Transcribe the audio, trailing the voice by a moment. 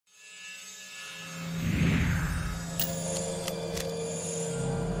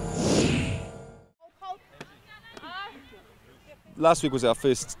last week was our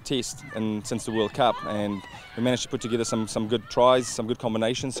first test since the World Cup, and we managed to put together some good tries, some good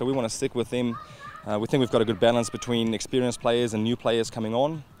combinations, so we want to stick with them. We think we've got a good balance between experienced players and new players coming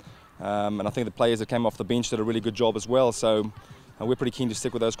on, and I think the players that came off the bench did a really good job as well, so we're pretty keen to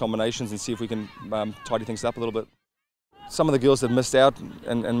stick with those combinations and see if we can tidy things up a little bit. Some of the girls that missed out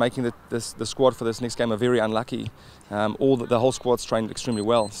and making the squad for this next game are very unlucky. The whole squad's trained extremely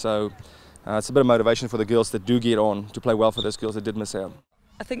well, so it's a bit of motivation for the girls that do get on to play well for those girls that did miss out.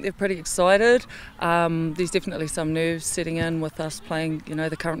 I think they're pretty excited. There's definitely some nerves setting in with us playing,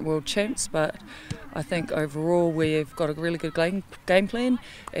 the current world champs, but I think overall we've got a really good game plan,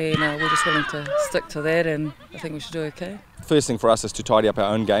 and we're just willing to stick to that, and I think we should do okay. First thing for us is to tidy up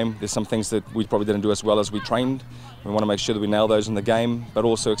our own game. There's some things that we probably didn't do as well as we trained. We want to make sure that we nail those in the game, but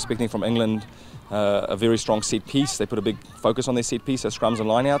also expecting from England a very strong set piece. They put a big focus on their set piece, their scrums and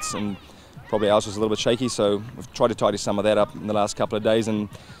lineouts, and probably ours was a little bit shaky, so we've tried to tidy some of that up in the last couple of days. And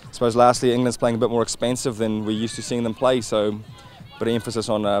I suppose lastly, England's playing a bit more expansive than we're used to seeing them play, so a bit of emphasis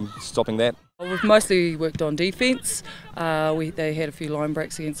on stopping that. We've mostly worked on defence. They had a few line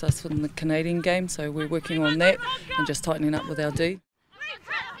breaks against us in the Canadian game, so we're working on that and just tightening up with our D.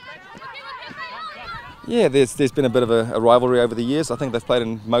 Yeah, there's been a bit of a rivalry over the years. I think they've played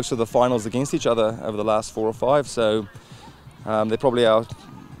in most of the finals against each other over the last 4 or 5, so they're probably our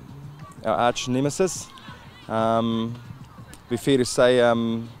arch nemesis. Be fair to say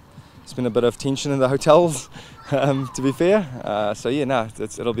there's been a bit of tension in the hotels, to be fair. So yeah, no,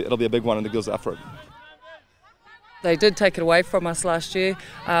 it'll be a big one, and the girls are up for it. They did take it away from us last year,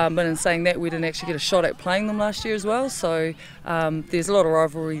 but in saying that, we didn't actually get a shot at playing them last year as well. So there's a lot of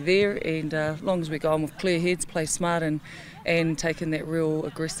rivalry there, and as long as we go on with clear heads, play smart, and taking that real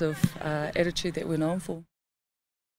aggressive attitude that we're known for.